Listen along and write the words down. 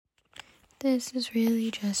This is really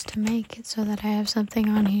just to make it so that I have something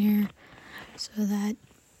on here so that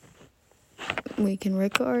we can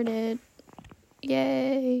record it.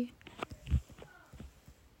 Yay!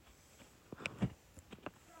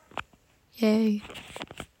 Yay.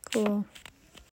 Cool.